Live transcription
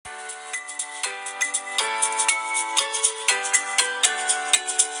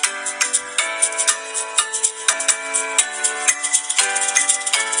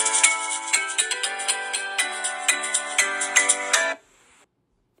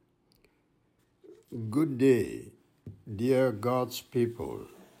Good day, dear God's people,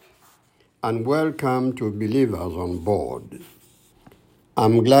 and welcome to Believers on Board.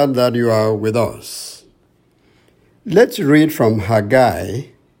 I'm glad that you are with us. Let's read from Haggai,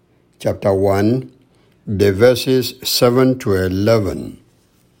 chapter 1, the verses 7 to 11.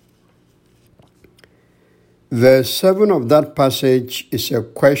 Verse 7 of that passage is a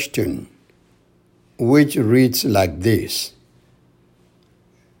question which reads like this: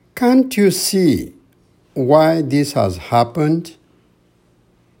 Can't you see why this has happened?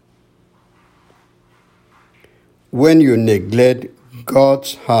 When you neglect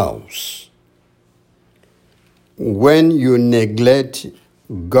God's house, when you neglect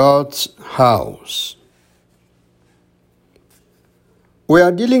God's house. We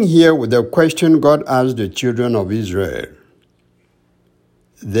are dealing here with the question God asked the children of Israel.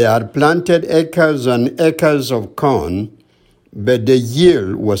 They had planted acres and acres of corn, but the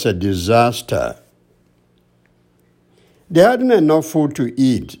yield was a disaster. They hadn't enough food to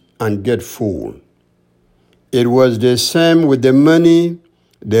eat and get full. It was the same with the money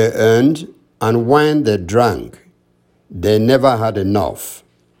they earned and wine they drank. They never had enough.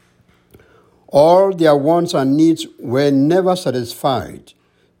 All their wants and needs were never satisfied,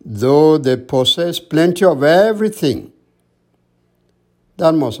 though they possessed plenty of everything.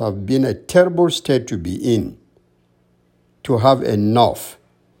 That must have been a terrible state to be in, to have enough,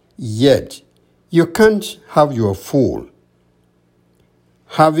 yet you can't have your full.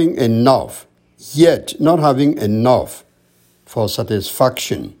 Having enough, yet not having enough for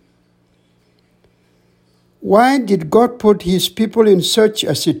satisfaction. Why did God put His people in such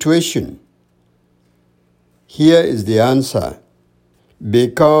a situation? Here is the answer: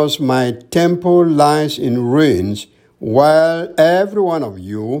 because my temple lies in ruins while every one of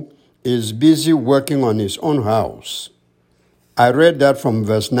you is busy working on his own house. I read that from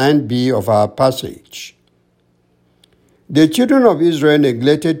verse 9b of our passage. The children of Israel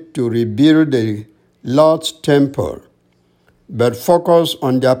neglected to rebuild the Lord's temple, but focused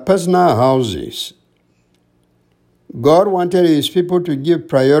on their personal houses. God wanted His people to give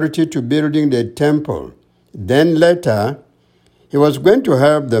priority to building the temple. Then later, He was going to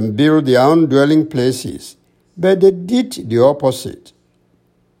help them build their own dwelling places, but they did the opposite.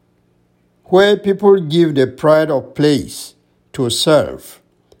 Where people give the pride of place to serve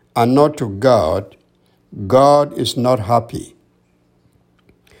and not to God, God is not happy.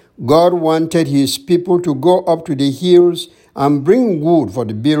 God wanted His people to go up to the hills and bring wood for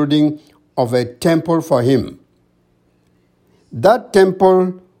the building of a temple for Him. That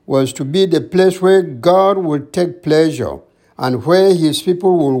temple was to be the place where God would take pleasure and where His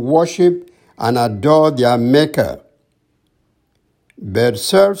people will worship and adore their Maker. But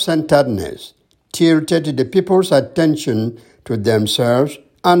self-centeredness tilted the people's attention to themselves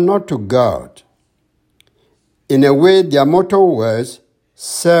and not to God. In a way, their motto was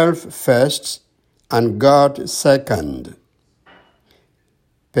self first and God second.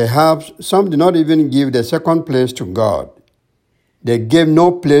 Perhaps some did not even give the second place to God. They gave no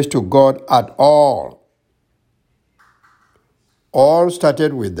place to God at all. All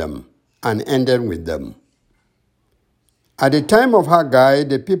started with them and ended with them. At the time of Haggai,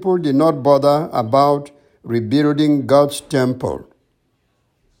 the people did not bother about rebuilding God's temple.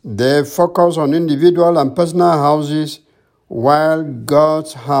 They focused on individual and personal houses while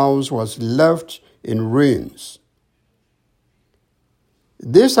God's house was left in ruins.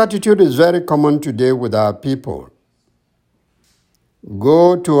 This attitude is very common today with our people.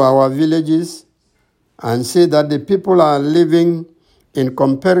 Go to our villages and see that the people are living in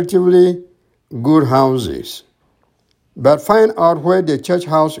comparatively good houses. But find out where the church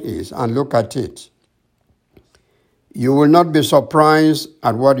house is and look at it. You will not be surprised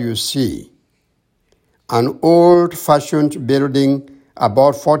at what you see. An old-fashioned building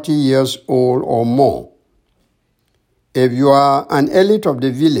about 40 years old or more. If you are an elite of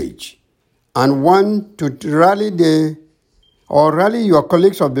the village and want to rally your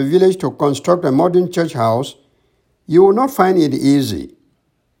colleagues of the village to construct a modern church house, you will not find it easy.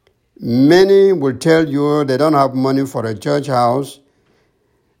 Many will tell you they don't have money for a church house.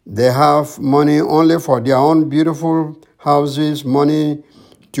 They have money only for their own beautiful houses, money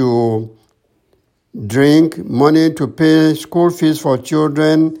to drink, money to pay school fees for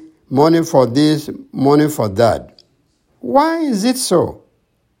children, money for this, money for that. Why is it so?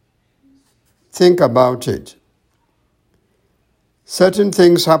 Think about it. Certain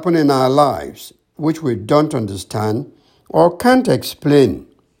things happen in our lives which we don't understand or can't explain.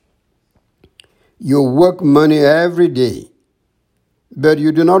 You work money every day, but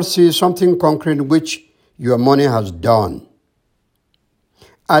you do not see something concrete which your money has done.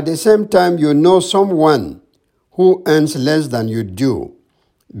 At the same time, you know someone who earns less than you do,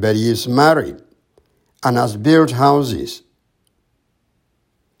 but he is married and has built houses.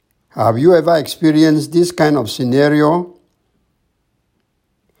 Have you ever experienced this kind of scenario?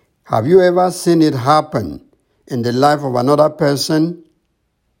 Have you ever seen it happen in the life of another person?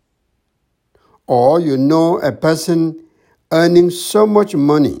 Or you know a person earning so much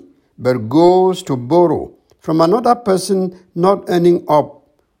money but goes to borrow from another person not earning up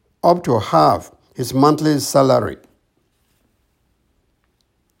to half his monthly salary.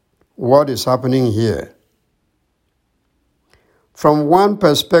 What is happening here? From one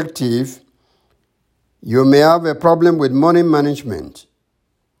perspective, you may have a problem with money management.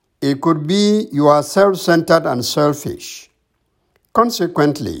 It could be you are self-centered and selfish.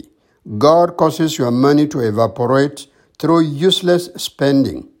 Consequently, God causes your money to evaporate through useless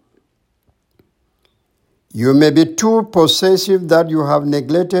spending. You may be too possessive that you have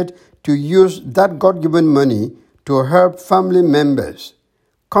neglected to use that God-given money to help family members,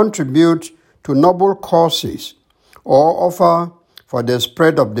 contribute to noble causes, or offer for the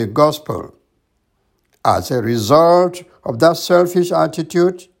spread of the gospel. As a result of that selfish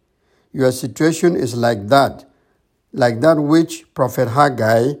attitude, your situation is like that which Prophet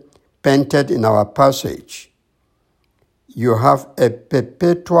Haggai painted in our passage. You have a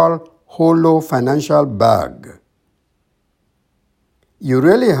perpetual hollow financial bag. You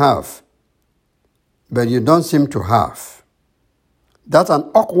really have, but you don't seem to have. That's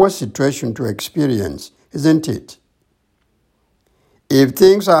an awkward situation to experience, isn't it? If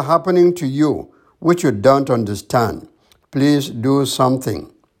things are happening to you which you don't understand, please do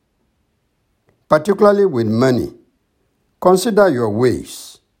something. Particularly with money, consider your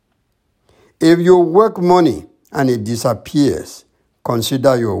ways. If you work money and it disappears,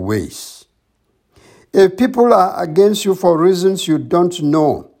 consider your ways. If people are against you for reasons you don't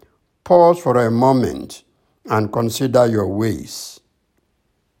know, pause for a moment and consider your ways.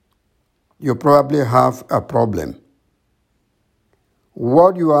 You probably have a problem.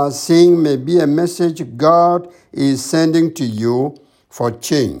 What you are seeing may be a message God is sending to you for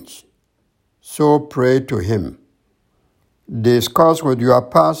change. So pray to Him. Discuss with your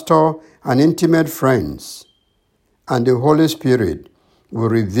pastor and intimate friends, and the Holy Spirit will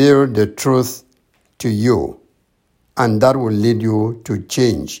reveal the truth to you, and that will lead you to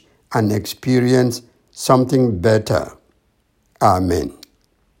change and experience something better. Amen.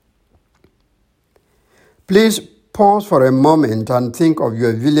 Please pause for a moment and think of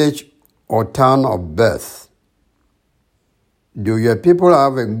your village or town of birth. Do your people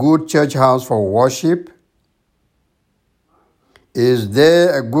have a good church house for worship? Is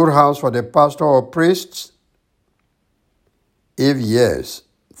there a good house for the pastor or priests? If yes,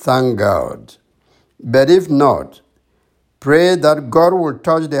 thank God. But if not, pray that God will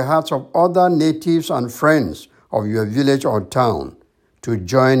touch the hearts of other natives and friends of your village or town to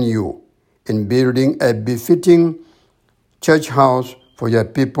join you in building a befitting church house for your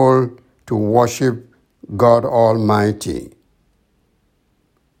people to worship God Almighty.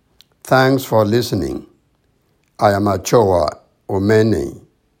 Thanks for listening. I am Achoa Omeni.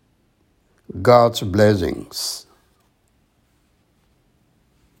 God's blessings.